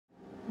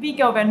We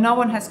go where no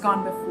one has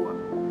gone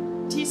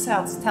before. T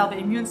cells tell the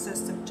immune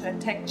system to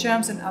attack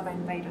germs and other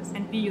invaders,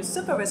 and we use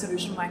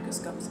super-resolution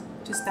microscopes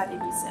to study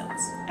these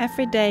cells.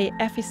 Every day,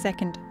 every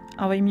second,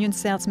 our immune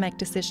cells make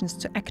decisions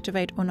to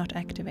activate or not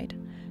activate.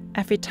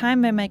 Every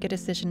time we make a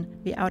decision,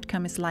 the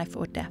outcome is life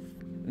or death.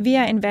 We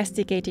are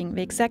investigating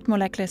the exact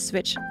molecular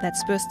switch that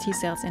spurs T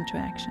cells into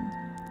action.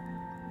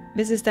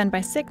 This is done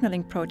by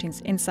signaling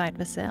proteins inside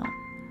the cell.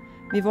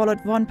 We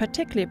followed one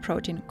particular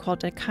protein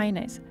called a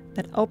kinase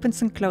that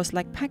opens and closes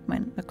like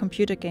Pac-Man, a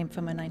computer game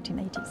from the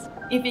 1980s.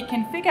 If we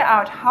can figure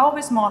out how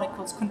these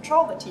molecules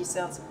control the T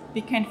cells,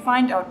 we can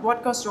find out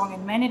what goes wrong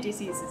in many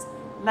diseases,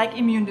 like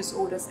immune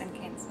disorders and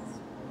cancers.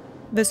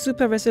 The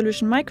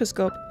super-resolution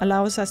microscope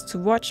allows us to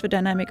watch the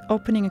dynamic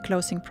opening and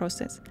closing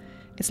process.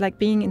 It's like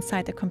being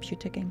inside a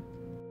computer game.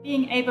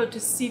 Being able to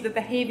see the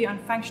behavior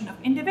and function of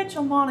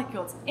individual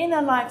molecules in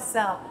a live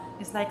cell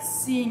is like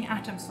seeing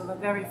atoms for the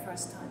very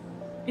first time.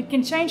 It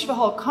can change the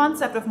whole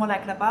concept of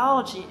molecular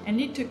biology and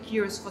lead to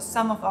cures for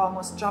some of our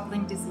most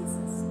troubling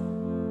diseases.